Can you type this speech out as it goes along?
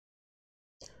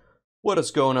What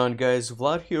is going on, guys?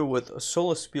 Vlad here with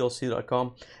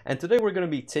SolusPLC.com, and today we're going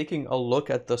to be taking a look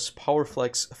at this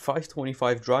PowerFlex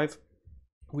 525 drive,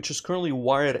 which is currently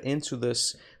wired into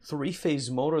this three-phase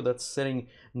motor that's sitting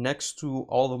next to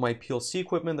all of my PLC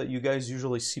equipment that you guys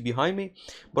usually see behind me.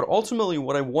 But ultimately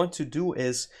what I want to do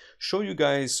is show you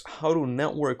guys how to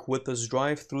network with this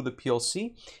drive through the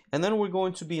PLC, and then we're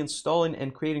going to be installing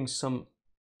and creating some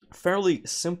fairly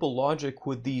simple logic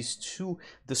with these two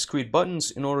discrete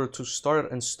buttons in order to start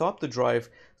and stop the drive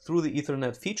through the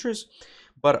Ethernet features.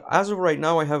 But as of right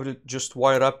now, I have it just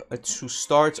wired up to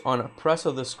start on a press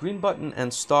of this green button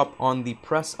and stop on the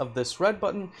press of this red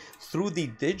button through the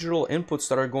digital inputs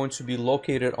that are going to be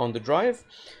located on the drive.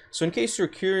 So in case you're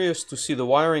curious to see the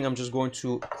wiring, I'm just going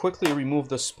to quickly remove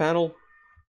this panel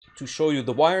to show you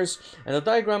the wires, and the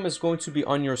diagram is going to be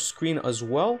on your screen as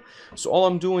well. So all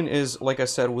I'm doing is, like I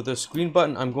said, with this green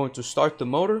button I'm going to start the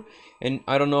motor, and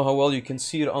I don't know how well you can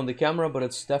see it on the camera, but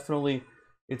it's definitely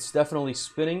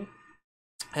spinning.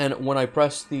 And when I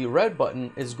press the red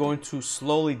button, it's going to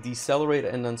slowly decelerate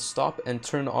and then stop and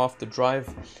turn off the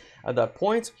drive at that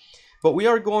point. But we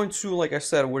are going to, like I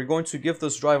said, we're going to give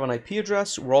this drive an IP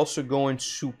address. We're also going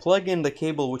to plug in the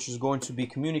cable, which is going to be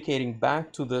communicating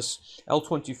back to this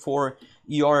L24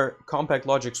 ER compact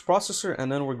logic processor,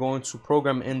 and then we're going to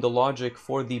program in the logic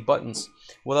for the buttons.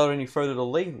 Without any further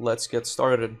delay, let's get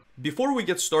started. Before we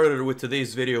get started with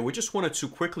today's video, we just wanted to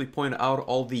quickly point out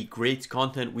all the great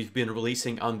content we've been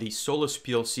releasing on the Solus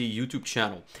PLC YouTube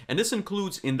channel. And this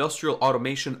includes industrial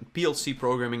automation, PLC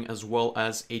programming, as well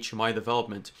as HMI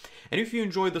development. And if you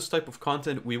enjoy this type of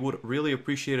content, we would really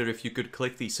appreciate it if you could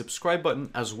click the subscribe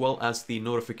button as well as the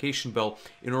notification bell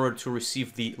in order to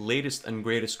receive the latest and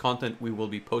greatest content we will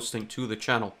be posting to the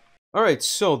channel. Alright,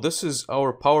 so this is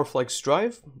our PowerFlex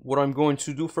drive. What I'm going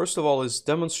to do first of all is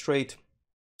demonstrate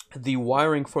the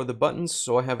wiring for the buttons.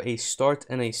 So I have a start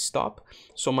and a stop.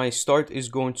 So my start is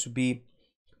going to be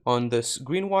on this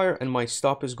green wire and my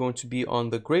stop is going to be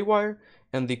on the gray wire,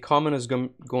 and the common is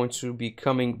going to be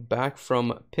coming back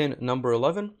from pin number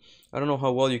 11. I don't know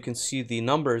how well you can see the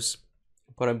numbers,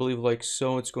 but I believe like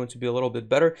so it's going to be a little bit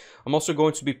better. I'm also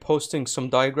going to be posting some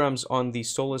diagrams on the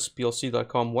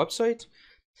solusplc.com website.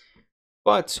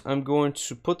 But I'm going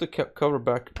to put the cover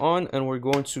back on and we're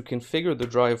going to configure the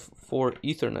drive for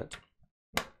Ethernet.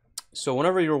 So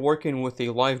whenever you're working with a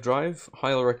live drive,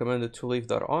 highly recommended to leave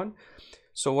that on.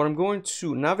 So what I'm going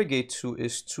to navigate to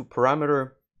is to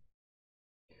parameter,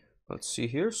 let's see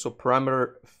here, so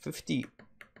parameter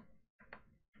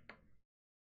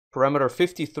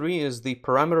 53 is the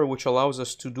parameter which allows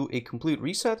us to do a complete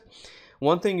reset.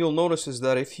 One thing you'll notice is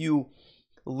that if you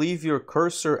leave your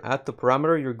cursor at the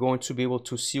parameter, you're going to be able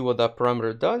to see what that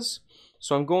parameter does.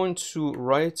 So I'm going to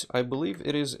write, I believe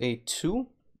it is a 2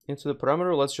 into the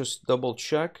parameter. Let's just double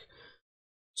check.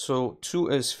 So 2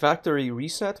 is factory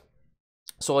reset.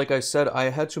 So like I said, I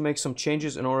had to make some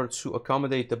changes in order to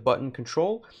accommodate the button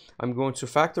control. I'm going to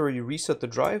factory reset the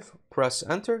drive, press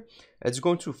enter. It's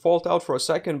going to fault out for a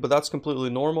second, but that's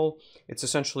completely normal. It's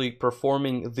essentially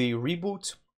performing the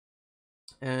reboot.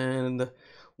 And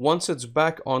once it's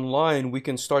back online, we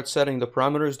can start setting the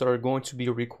parameters that are going to be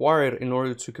required in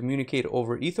order to communicate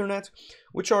over Ethernet,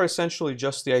 which are essentially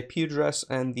just the IP address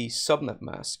and the subnet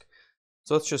mask.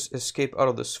 So let's just escape out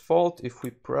of this fault. If we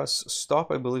press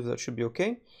stop, I believe that should be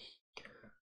okay.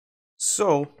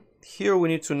 So here we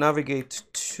need to navigate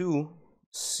to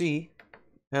C,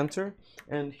 enter,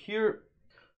 and here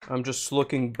I'm just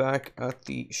looking back at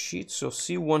the sheet. So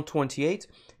C128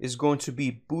 is going to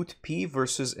be boot P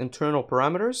versus internal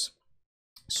parameters.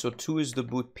 So 2 is the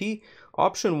boot P.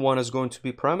 Option 1 is going to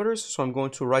be parameters. So I'm going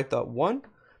to write that 1,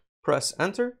 press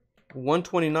enter.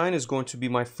 129 is going to be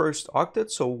my first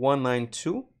octet, so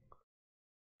 192.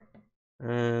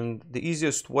 And the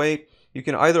easiest way, you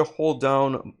can either hold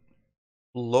down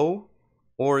low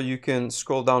or you can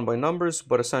scroll down by numbers,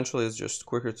 but essentially it's just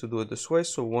quicker to do it this way.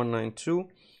 So 192,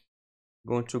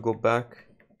 going to go back,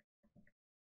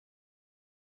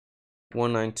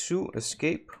 192,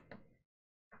 escape,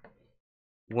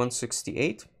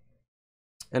 168.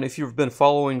 And if you've been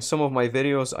following some of my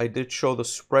videos, I did show the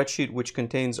spreadsheet which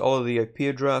contains all of the IP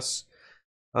address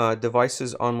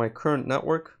devices on my current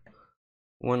network.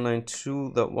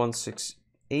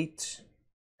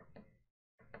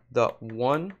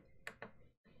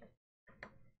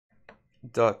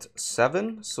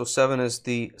 192.168.1.7. So 7 is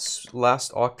the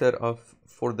last octet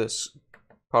for this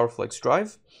PowerFlex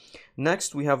drive.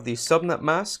 Next, we have the subnet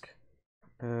mask,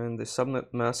 and the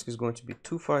subnet mask is going to be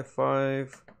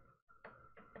 255.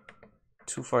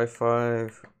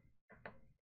 255,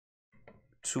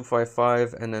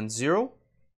 and then 0.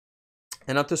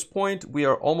 And at this point, we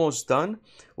are almost done.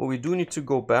 What we do need to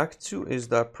go back to is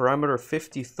that parameter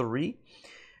 53.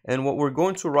 And what we're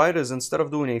going to write is, instead of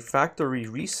doing a factory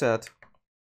reset,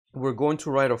 we're going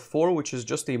to write a 4, which is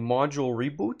just a module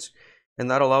reboot. And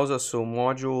that allows us, so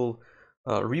module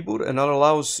reboot, and that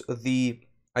allows the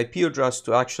IP address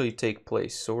to actually take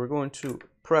place. So we're going to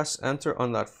press enter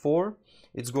on that 4.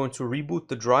 It's going to reboot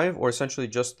the drive, or essentially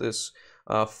just this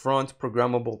front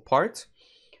programmable part.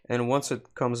 And once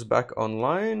it comes back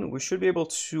online, we should be able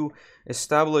to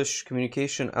establish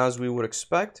communication as we would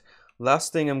expect.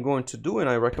 Last thing I'm going to do, and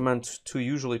I recommend to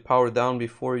usually power down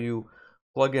before you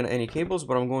plug in any cables,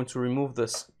 but I'm going to remove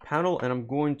this panel and I'm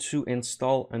going to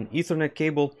install an Ethernet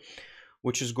cable,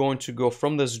 which is going to go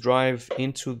from this drive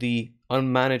into the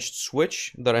unmanaged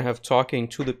switch that I have talking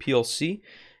to the PLC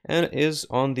and is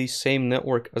on the same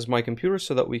network as my computer,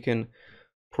 so that we can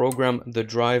program the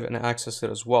drive and access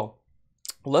it as well.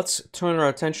 Let's turn our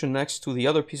attention next to the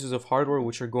other pieces of hardware,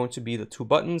 which are going to be the 2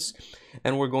 buttons,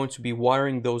 and we're going to be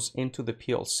wiring those into the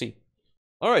PLC.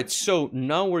 All right, so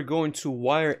now we're going to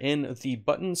wire in the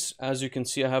buttons. As you can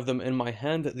see, I have them in my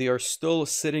hand. They are still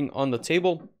sitting on the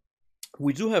table.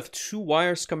 We do have 2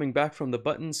 wires coming back from the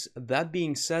buttons. That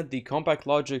being said, the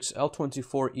CompactLogix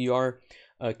L24ER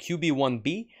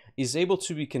QB1B is able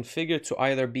to be configured to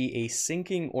either be a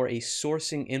syncing or a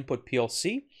sourcing input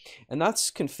PLC, and that's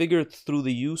configured through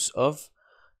the use of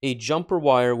a jumper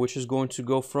wire, which is going to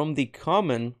go from the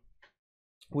common,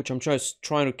 which I'm just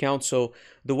trying to count. So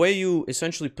the way you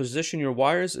essentially position your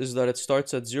wires is that it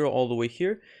starts at 0 all the way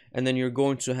here, and then you're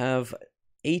going to have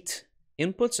 8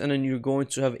 inputs, and then you're going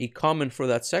to have a common for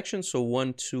that section. So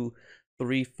 1, 2,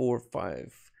 3, 4,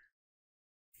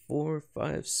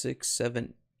 5, 6,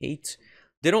 7, 8.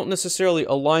 They don't necessarily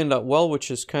align that well,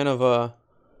 which is kind of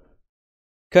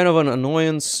an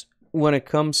annoyance when it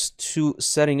comes to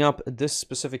setting up this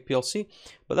specific PLC,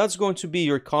 but that's going to be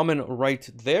your common right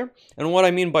there. And what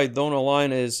I mean by don't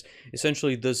align is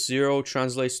essentially this 0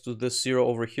 translates to this 0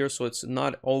 over here, so it's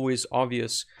not always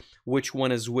obvious which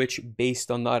one is which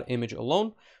based on that image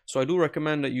alone. So I do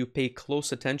recommend that you pay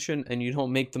close attention and you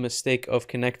don't make the mistake of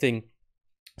connecting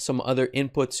some other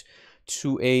inputs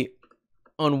to a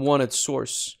unwanted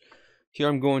source. Here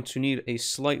I'm going to need a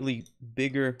slightly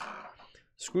bigger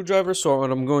screwdriver. So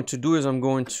what I'm going to do is I'm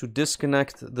going to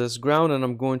disconnect this ground and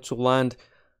I'm going to land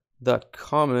that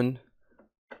common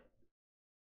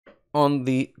on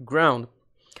the ground.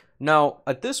 Now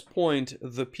at this point,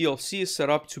 the PLC is set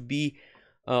up to be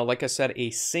like I said,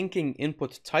 a syncing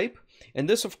input type. And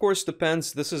this of course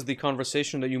depends. This is the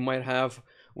conversation that you might have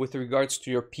with regards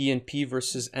to your PNP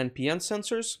versus NPN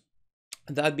sensors.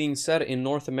 That being said, in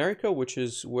North America, which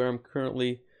is where I'm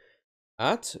currently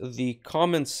at, the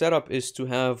common setup is to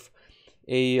have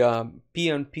a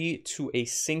PNP to a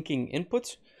syncing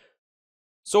input.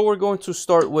 So we're going to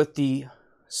start with the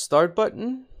start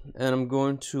button and I'm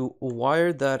going to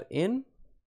wire that in.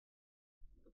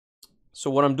 So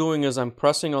what I'm doing is I'm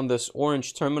pressing on this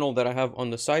orange terminal that I have on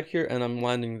the side here and I'm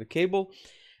landing the cable.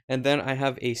 And then I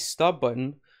have a stop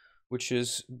button, which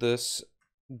is this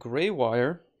gray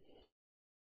wire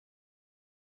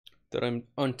that I'm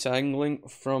untangling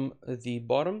from the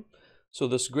bottom. So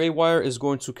this gray wire is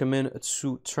going to come in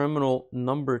to terminal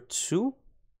number 2.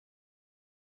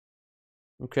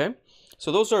 Okay,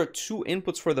 so those are 2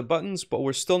 inputs for the buttons, but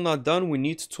we're still not done. We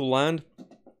need to land.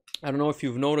 I don't know if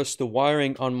you've noticed the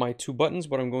wiring on my 2 buttons,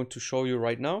 but I'm going to show you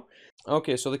right now.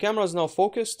 Okay, so the camera is now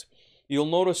focused. You'll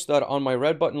notice that on my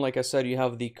red button, like I said, you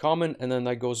have the common, and then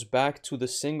that goes back to the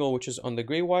single, which is on the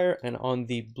gray wire, and on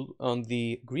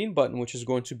the green button, which is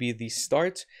going to be the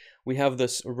start, we have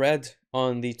this red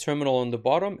on the terminal on the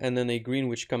bottom, and then a green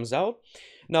which comes out.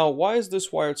 Now, why is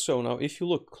this wired so? Now, if you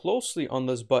look closely on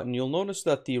this button, you'll notice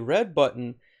that the red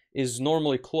button is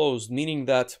normally closed, meaning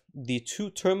that the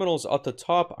 2 terminals at the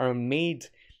top are made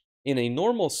in a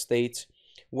normal state,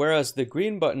 whereas the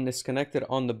green button is connected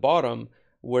on the bottom,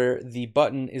 where the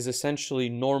button is essentially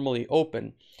normally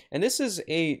open. And this is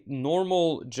a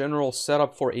normal general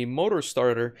setup for a motor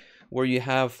starter, where you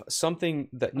have something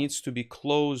that needs to be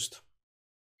closed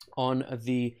on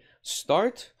the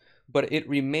start, but it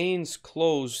remains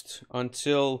closed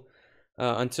until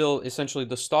essentially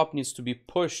the stop needs to be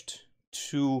pushed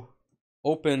to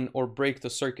open or break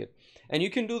the circuit. And you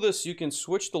can do this, you can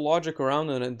switch the logic around,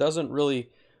 and it doesn't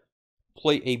really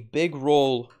play a big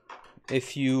role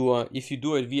if you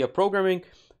do it via programming,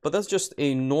 but that's just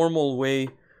a normal way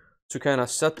to kind of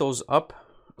set those up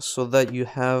so that you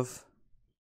have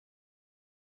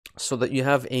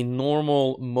a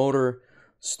normal motor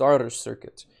starter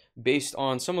circuit based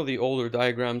on some of the older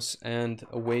diagrams and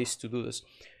ways to do this.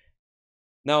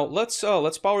 Now let's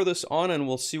power this on and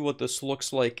we'll see what this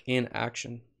looks like in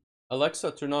action.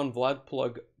 Alexa, turn on Vlad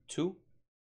plug 2.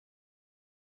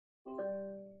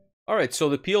 Alright, so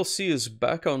the PLC is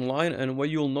back online, and what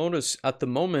you'll notice at the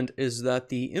moment is that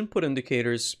the input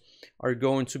indicators are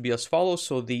going to be as follows.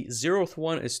 So the 0th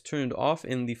one is turned off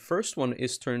and the first one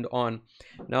is turned on.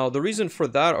 Now the reason for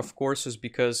that, of course, is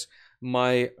because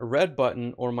my red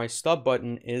button or my stop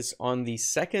button is on the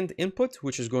second input,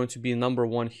 which is going to be number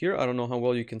 1 here. I don't know how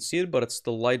well you can see it, but it's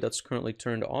the light that's currently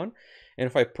turned on. And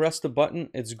if I press the button,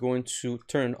 it's going to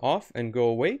turn off and go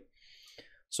away.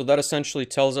 So that essentially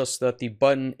tells us that the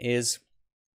button is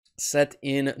set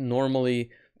in normally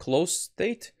closed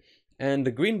state. And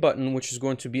the green button, which is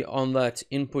going to be on that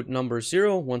input number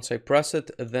 0, once I press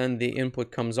it, then the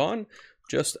input comes on,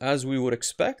 just as we would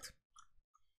expect.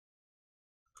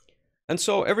 And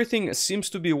so everything seems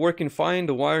to be working fine.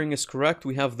 The wiring is correct.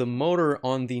 We have the motor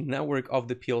on the network of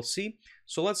the PLC.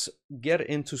 So let's get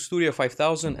into Studio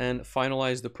 5000 and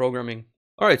finalize the programming.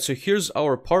 All right, so here's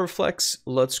our PowerFlex.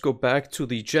 Let's go back to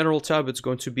the General tab. It's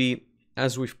going to be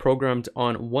as we've programmed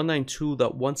on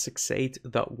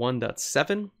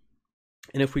 192.168.1.7.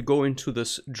 And if we go into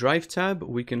this Drive tab,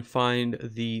 we can find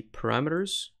the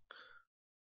parameters.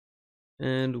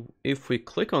 And if we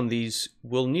click on these,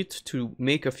 we'll need to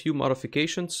make a few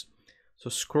modifications. So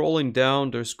scrolling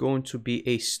down, there's going to be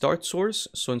a start source.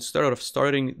 So instead of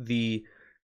starting the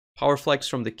PowerFlex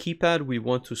from the keypad, we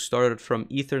want to start it from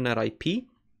EtherNet IP.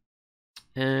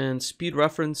 And speed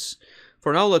reference,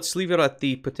 for now, let's leave it at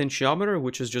the potentiometer,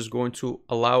 which is just going to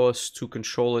allow us to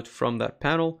control it from that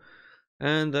panel.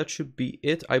 And that should be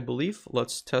it, I believe.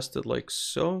 Let's test it like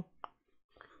so.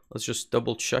 Let's just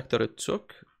double check that it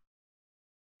took.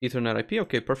 Ethernet IP,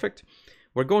 okay, perfect.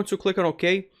 We're going to click on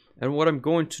OK, and what I'm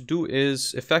going to do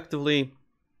is effectively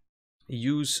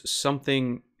use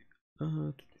something.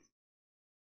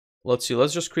 Let's see,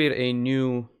 let's just create a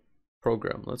new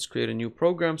program. Let's create a new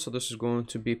program. So this is going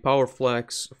to be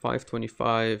PowerFlex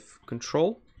 525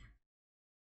 control.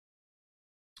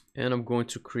 And I'm going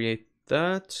to create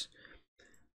that.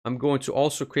 I'm going to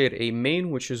also create a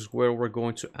main, which is where we're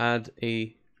going to add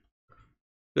a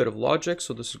bit of logic.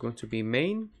 So this is going to be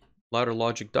main, ladder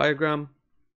logic diagram.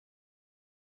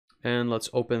 And let's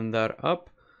open that up.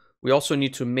 We also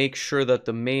need to make sure that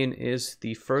the main is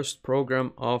the first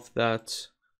program of that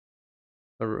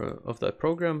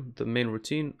program, the main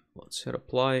routine. Let's hit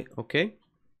apply, okay.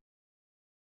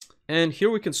 And here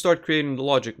we can start creating the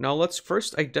logic. Now let's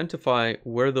first identify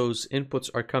where those inputs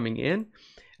are coming in.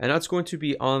 And that's going to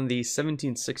be on the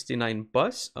 1769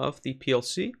 bus of the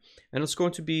PLC. And it's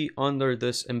going to be under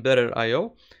this embedded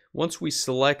IO. Once we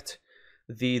select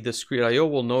the discrete IO,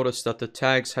 we'll notice that the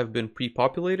tags have been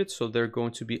pre-populated. So they're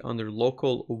going to be under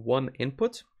local 1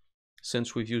 input,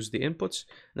 since we've used the inputs.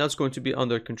 And that's going to be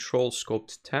under control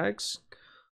scoped tags.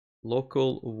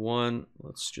 Local 1,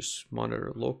 let's just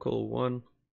monitor local 1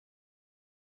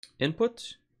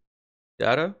 input,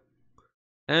 data.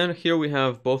 And here we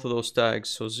have both of those tags,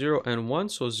 so 0 and 1.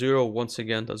 So 0, once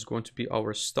again, that's going to be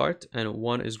our start, and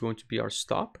 1 is going to be our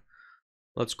stop.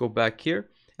 Let's go back here.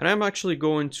 And I'm actually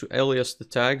going to alias the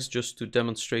tags just to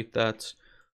demonstrate that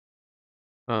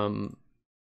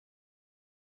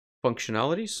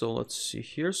functionality. So let's see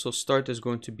here. So start is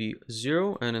going to be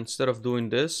 0. And instead of doing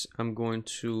this, I'm going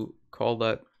to call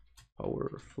that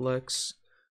PowerFlex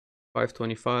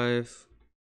 525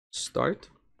 start.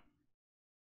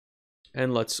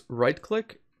 And let's right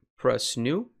click, press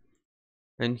new.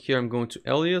 And here I'm going to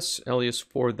alias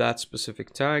for that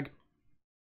specific tag.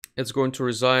 It's going to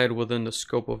reside within the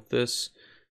scope of this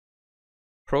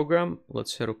program.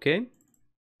 Let's hit OK.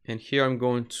 And here I'm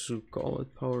going to call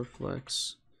it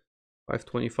PowerFlex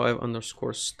 525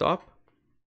 underscore stop.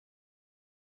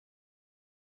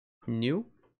 New.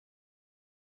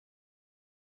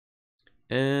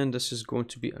 And this is going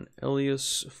to be an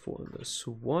alias for this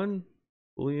one.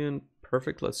 Boolean.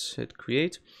 Perfect. Let's hit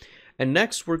create. And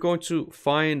next we're going to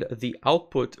find the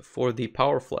output for the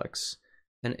PowerFlex.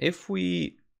 And if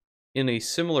we, in a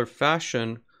similar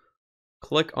fashion,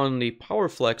 click on the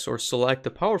PowerFlex or select the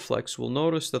PowerFlex, we'll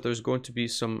notice that there's going to be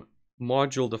some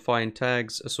module defined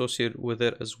tags associated with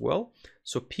it as well.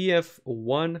 So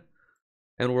PF1,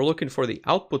 and we're looking for the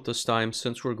output this time,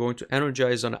 since we're going to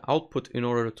energize an output in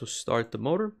order to start the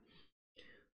motor.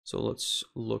 So let's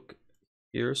look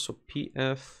here. So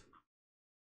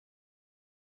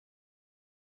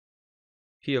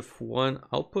PF1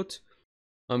 output,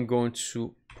 I'm going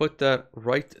to put that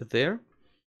right there.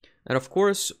 And of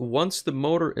course, once the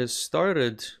motor is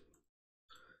started,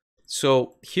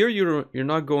 So here you're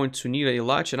not going to need a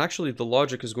latch, and actually the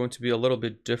logic is going to be a little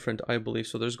bit different, I believe.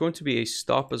 So there's going to be a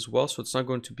stop as well, so it's not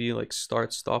going to be like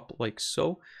start stop like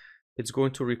so. It's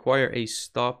going to require a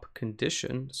stop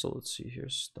condition. So let's see here,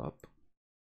 stop.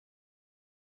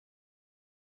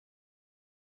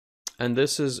 And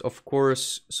this is, of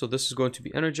course, so this is going to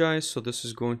be energized, so this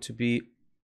is going to be,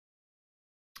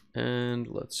 and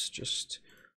let's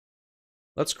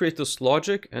create this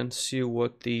logic and see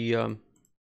what the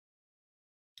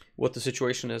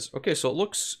situation is. Okay, so it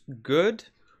looks good,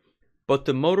 but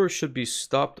the motor should be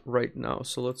stopped right now.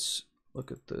 So let's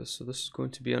look at this. So this is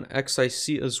going to be an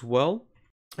XIC as well.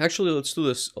 Actually, let's do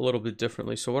this a little bit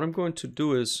differently. So what I'm going to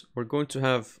do is we're going to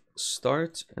have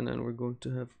start, and then we're going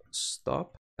to have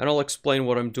stop. And I'll explain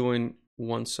what I'm doing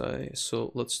once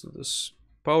so let's do this.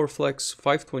 PowerFlex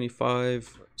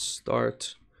 525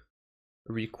 start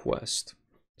request.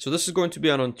 So this is going to be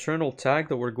an internal tag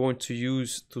that we're going to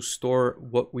use to store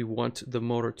what we want the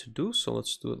motor to do. So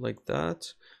let's do it like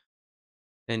that.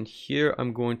 And here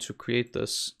I'm going to create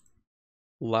this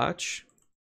latch.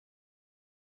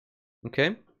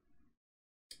 Okay.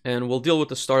 And we'll deal with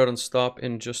the start and stop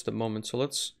in just a moment. So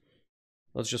let's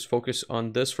just focus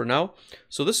on this for now.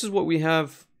 So this is what we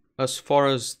have as far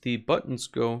as the buttons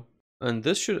go. And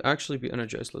this should actually be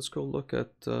energized. Let's go look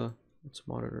at, let's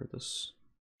monitor this.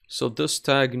 So this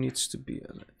tag needs to be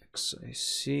an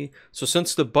XIC. So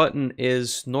since the button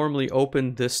is normally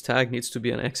open, this tag needs to be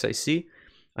an XIC.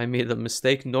 I made a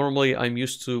mistake. Normally I'm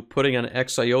used to putting an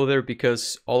XIO there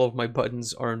because all of my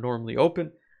buttons are normally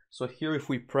open. So here if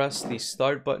we press the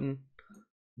start button,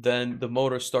 then the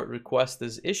motor start request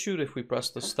is issued. If we press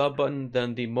the stop button,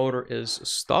 then the motor is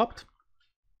stopped.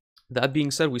 That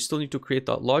being said, we still need to create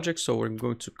that logic. So we're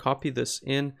going to copy this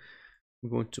in. I'm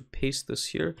going to paste this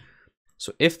here.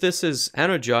 So if this is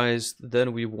energized,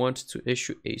 then we want to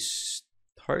issue a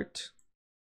start.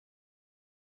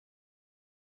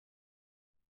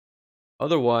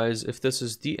 Otherwise, if this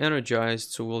is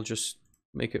de-energized, so we'll just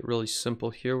make it really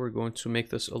simple here. We're going to make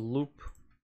this a loop.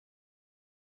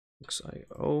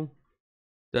 XIO.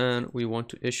 Then we want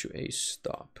to issue a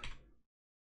stop.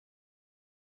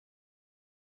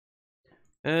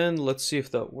 And let's see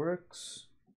if that works.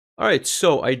 Alright,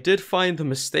 so I did find the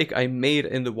mistake I made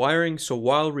in the wiring. So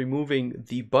while removing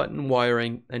the button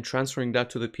wiring and transferring that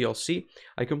to the PLC,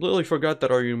 I completely forgot that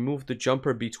I removed the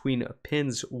jumper between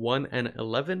pins 1 and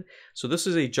 11. So this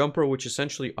is a jumper which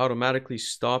essentially automatically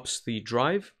stops the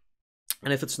drive.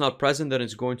 And if it's not present, then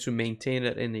it's going to maintain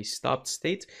it in a stopped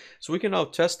state. So we can now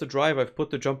test the drive. I've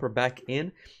put the jumper back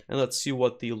in, and let's see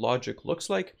what the logic looks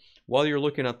like. While you're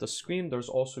looking at the screen, there's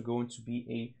also going to be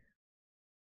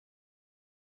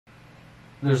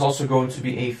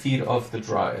a feed of the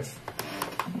drive.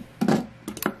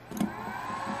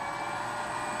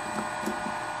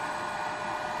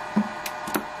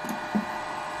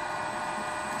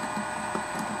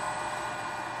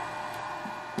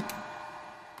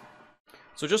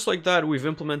 So just like that, we've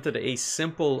implemented a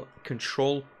simple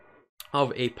control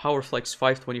of a PowerFlex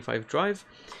 525 drive,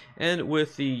 and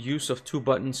with the use of two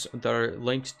buttons that are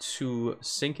linked to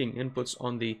syncing inputs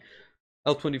on the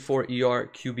L24ER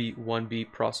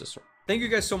QB1B processor. Thank you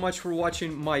guys so much for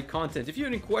watching my content. If you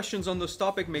have any questions on this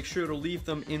topic, make sure to leave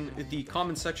them in the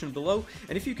comment section below.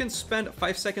 And if you can spend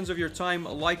 5 seconds of your time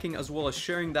liking as well as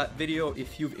sharing that video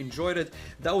if you've enjoyed it,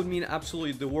 that would mean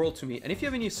absolutely the world to me. And if you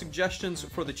have any suggestions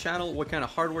for the channel, what kind of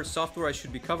hardware, software I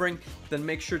should be covering, then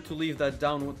make sure to leave that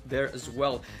down there as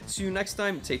well. See you next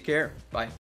time. Take care. Bye.